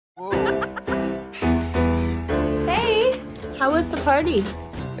How was the party?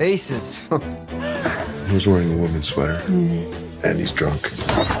 Aces. He was wearing a woman's sweater. And he's drunk.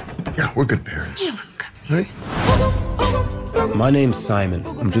 Yeah, we're good parents. Yeah, we're good parents. My name's Simon.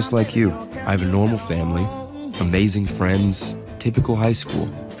 I'm just like you. I have a normal family, amazing friends, typical high school.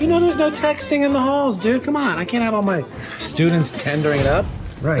 You know there's no texting in the halls, dude. Come on, I can't have all my students tendering it up.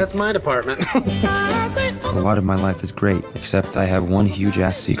 Right. That's my department. A lot of my life is great, except I have one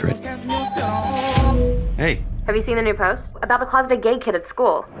huge-ass secret. Hey. Have you seen the new post? About the closeted gay kid at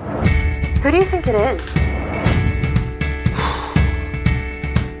school. Who do you think it is?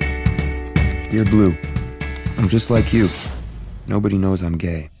 Dear Blue, I'm just like you. Nobody knows I'm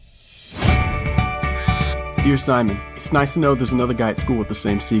gay. Dear Simon, it's nice to know there's another guy at school with the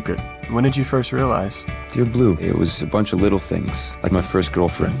same secret. When did you first realize? Dear Blue, it was a bunch of little things, like my first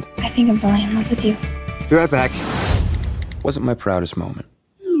girlfriend. I think I'm falling in love with you. Be right back. Wasn't my proudest moment.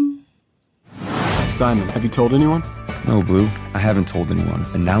 Simon, have you told anyone? No, Blue, I haven't told anyone.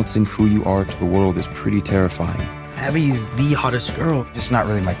 Announcing who you are to the world is pretty terrifying. Abby's the hottest girl. Just not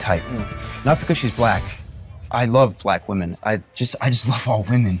really my type. Not because she's black. I love black women. I just love all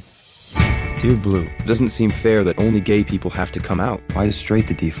women. Dear Blue, it doesn't seem fair that only gay people have to come out. Why is straight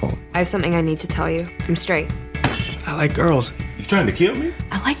the default? I have something I need to tell you. I'm straight. I like girls. You trying to kill me?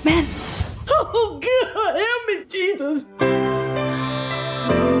 I like men. Oh, God, help me, Jesus.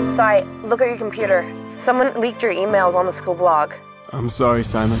 Sai, look at your computer. Someone leaked your emails on the school blog. I'm sorry,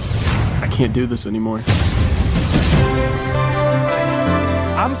 Simon. I can't do this anymore.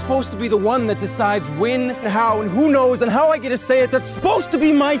 I'm supposed to be the one that decides when, and how, and who knows, and how I get to say it. That's supposed to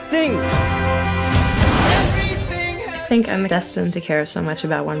be my thing. I think I'm destined to care so much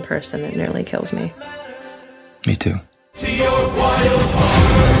about one person it nearly kills me. Me too. It's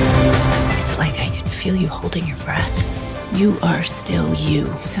like I can feel you holding your breath. You are still you,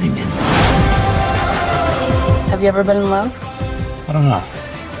 Simon. Have you ever been in love? I don't know.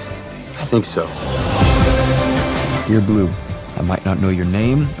 I think so. Dear Blue, I might not know your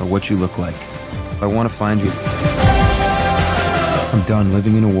name or what you look like. I want to find you. I'm done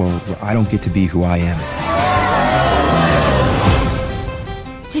living in a world where I don't get to be who I am.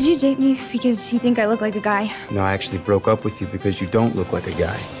 Did you date me because you think I look like a guy? No, I actually broke up with you because you don't look like a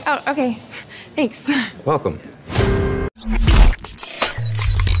guy. Oh, okay. Thanks. Welcome.